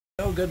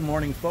Well, good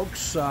morning,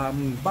 folks.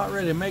 I'm about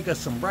ready to make us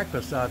some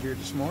breakfast out here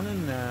this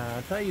morning.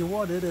 I tell you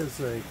what, it is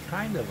a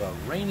kind of a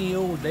rainy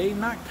old day.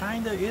 Not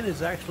kind of, it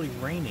is actually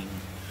raining.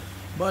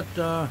 But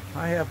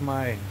I have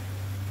my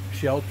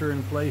shelter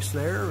in place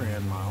there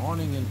and my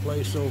awning in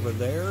place over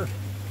there.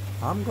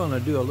 I'm going to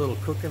do a little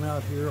cooking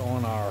out here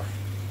on our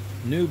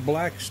new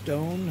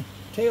Blackstone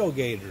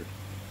Tailgater.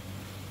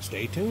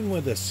 Stay tuned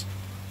with us.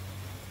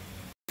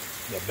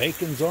 The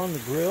bacon's on the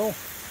grill.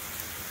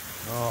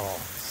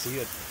 Oh, see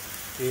it?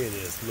 It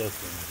is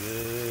looking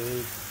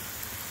good.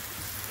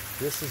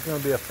 This is going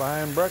to be a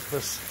fine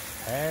breakfast.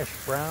 Hash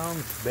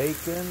browns,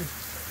 bacon,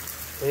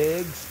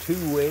 eggs,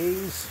 2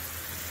 ways.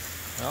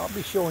 I'll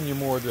be showing you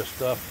more of this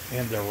stuff.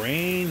 And the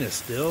rain is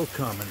still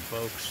coming,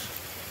 folks.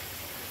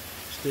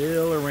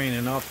 Still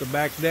raining off the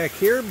back deck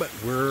here, but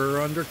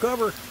we're under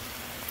cover.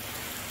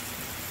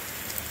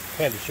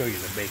 Had to show you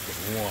the bacon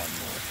one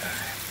more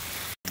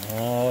time.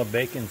 Oh,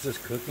 bacon's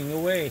just cooking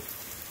away.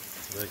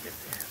 Look at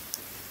that.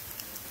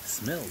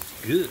 Smells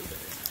good.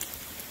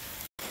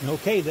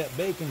 Okay, that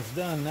bacon's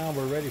done. Now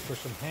we're ready for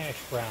some hash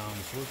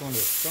browns. We're going to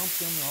stump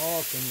them.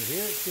 Oh, can you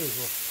hear it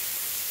sizzle?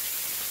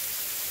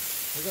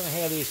 We're going to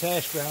have these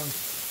hash browns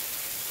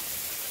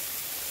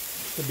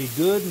to be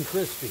good and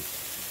crispy.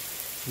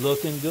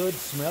 Looking good,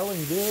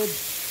 smelling good.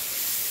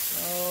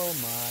 Oh,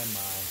 my.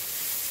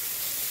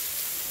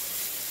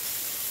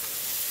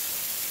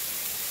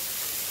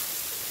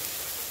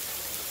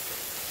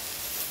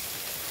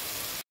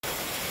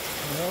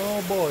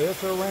 Oh boy,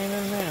 it's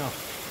raining now.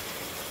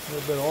 A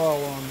little bit of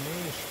oil on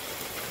these.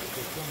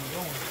 Get them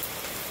going.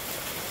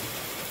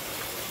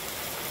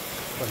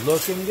 But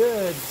looking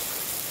good.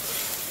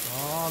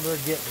 Oh,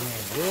 they're getting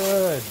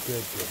there.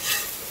 Good.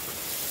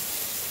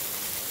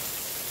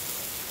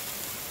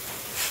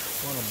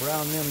 Want to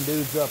brown them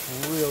dudes up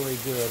really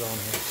good on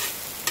here.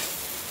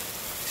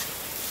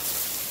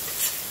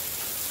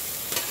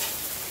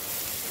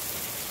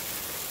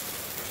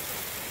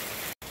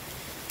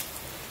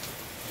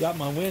 Got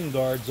my wind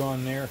guards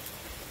on there.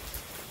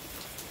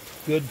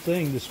 Good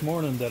thing this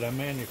morning that I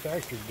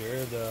manufactured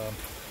there. The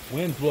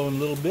wind's blowing a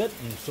little bit,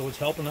 and so it's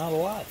helping out a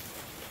lot.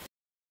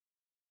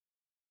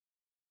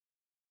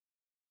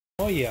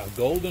 Oh yeah,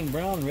 golden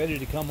brown, ready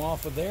to come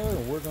off of there.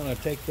 We're going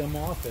to take them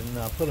off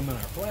and put them in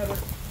our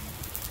platter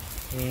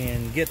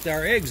and get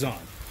our eggs on.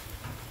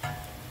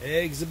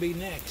 Eggs will be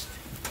next.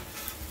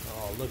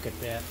 Oh, look at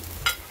that.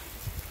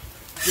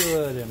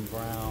 Good and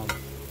brown.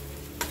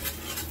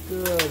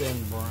 Good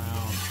and brown.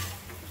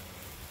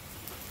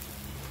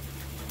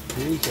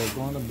 These are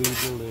going to be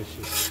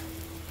delicious.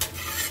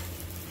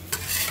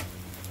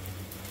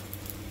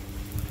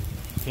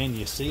 Can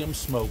you see them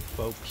smoke,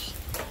 folks?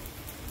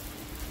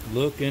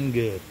 Looking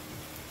good.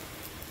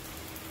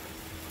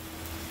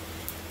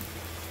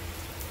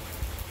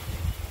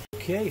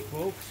 Okay,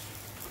 folks.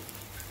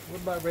 We're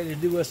about ready to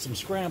do us some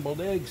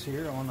scrambled eggs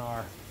here on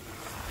our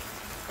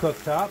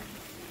cooktop.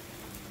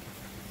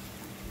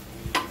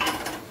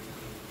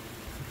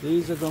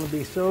 These are going to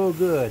be so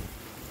good.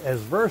 As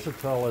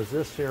versatile as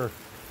this here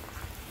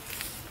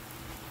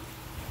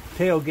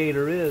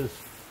Tailgater is,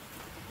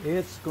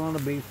 it's going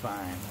to be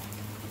fine.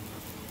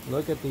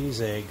 Look at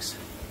these eggs.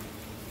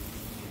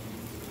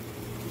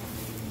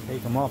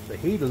 Take them off the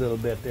heat a little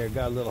bit there.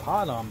 Got a little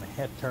hot on me.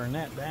 Had to turn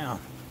that down.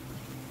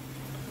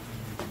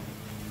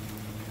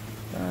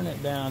 Turn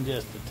it down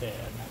just a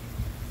tad.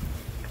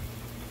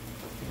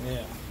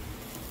 Yeah.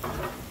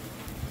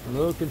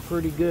 Looking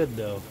pretty good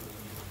though.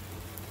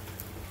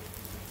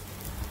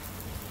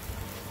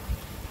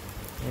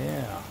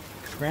 Yeah.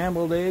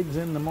 Scrambled eggs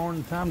in the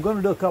morning time. I'm going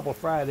to do a couple of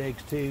fried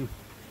eggs too.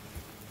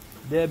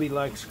 Debbie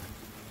likes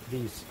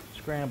these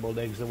scrambled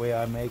eggs the way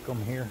I make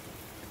them here.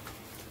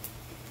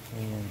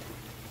 And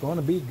it's going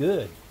to be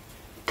good.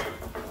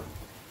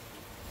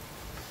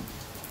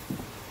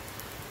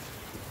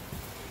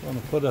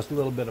 Going to put us a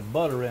little bit of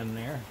butter in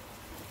there.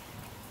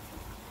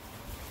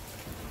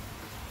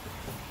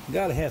 You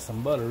got to have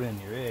some butter in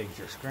your eggs,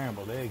 your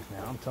scrambled eggs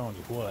now. I'm telling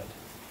you what.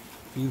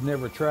 If you've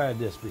never tried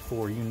this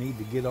before, you need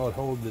to get on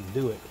hold to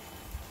do it.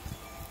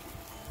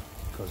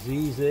 Because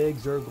these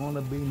eggs are going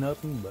to be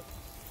nothing but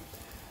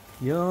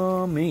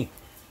yummy.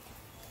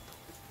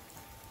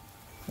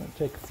 It's going to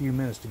take a few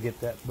minutes to get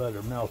that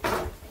butter melted.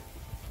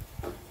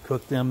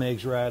 Cook them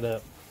eggs right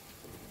up.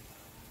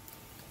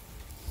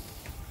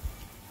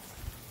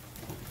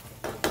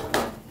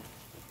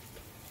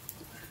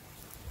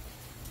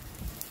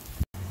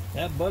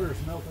 That butter's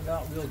melted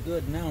out real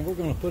good now. We're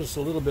going to put us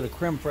a little bit of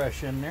creme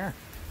fraiche in there.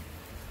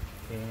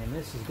 And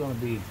this is going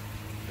to be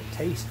the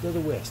taste of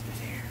the West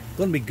in here. It's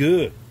going to be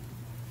good.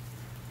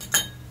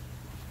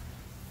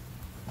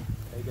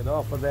 Take it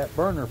off of that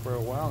burner for a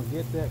while and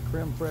get that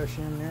creme fraiche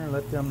in there and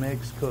let them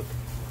eggs cook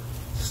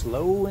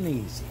slow and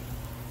easy.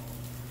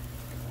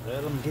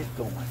 Let them get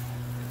going.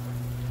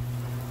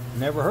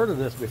 Never heard of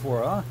this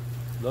before, huh?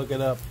 Look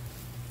it up.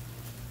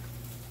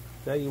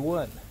 Tell you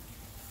what,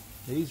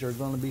 these are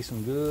going to be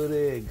some good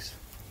eggs.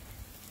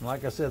 And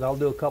like I said, I'll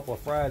do a couple of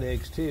fried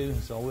eggs too.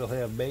 So we'll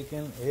have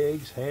bacon,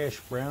 eggs, hash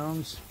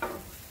browns,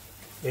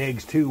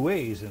 eggs two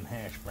ways in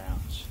hash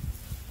browns.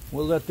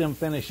 We'll let them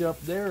finish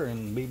up there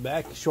and be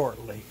back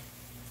shortly.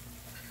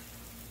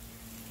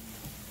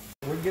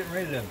 We're getting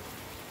ready to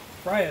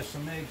fry us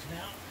some eggs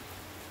now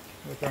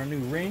with our new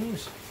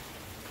rings.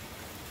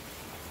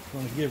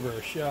 Going to give her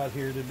a shot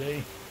here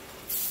today.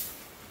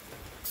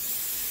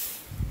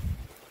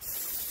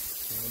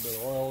 A little bit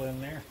of oil in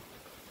there.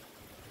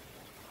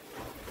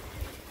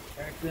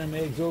 Crack them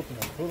eggs open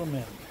and put them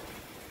in.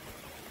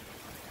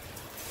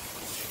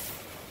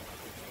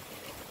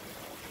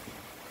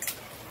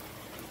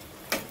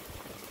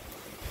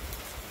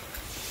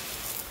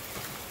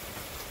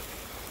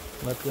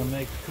 Let them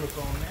eggs cook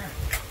on there.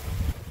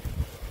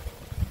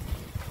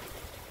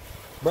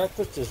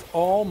 Breakfast is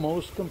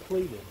almost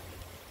completed.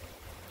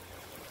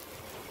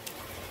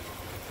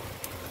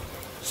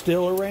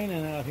 Still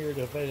raining out here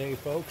today,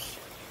 folks.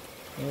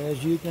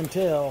 As you can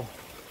tell,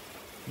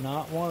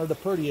 not one of the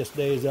prettiest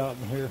days out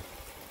in here.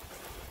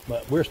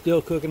 But we're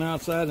still cooking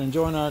outside,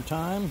 enjoying our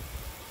time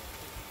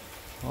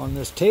on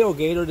this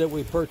tailgater that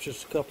we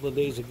purchased a couple of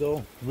days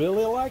ago.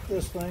 Really like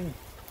this thing.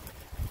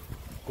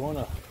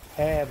 Gonna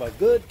have a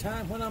good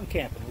time when I'm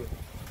camping with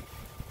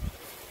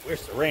it.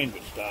 Wish the rain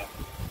would stop.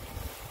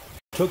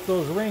 Took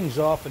those rings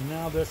off and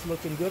now that's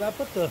looking good. I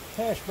put the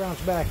hash browns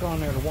back on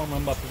there to warm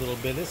them up a little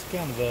bit. It's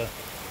kind of a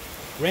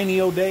rainy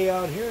old day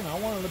out here and I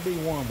wanted to be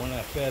warm when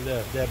I fed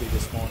Debbie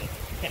this morning.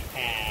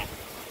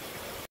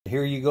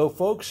 Here you go,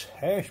 folks.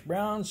 Hash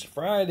browns,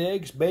 fried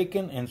eggs,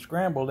 bacon, and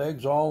scrambled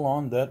eggs all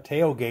on the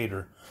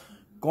tailgater.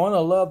 Going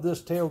to love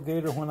this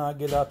tailgater when I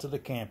get out to the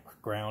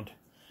campground.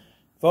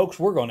 Folks,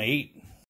 we're going to eat.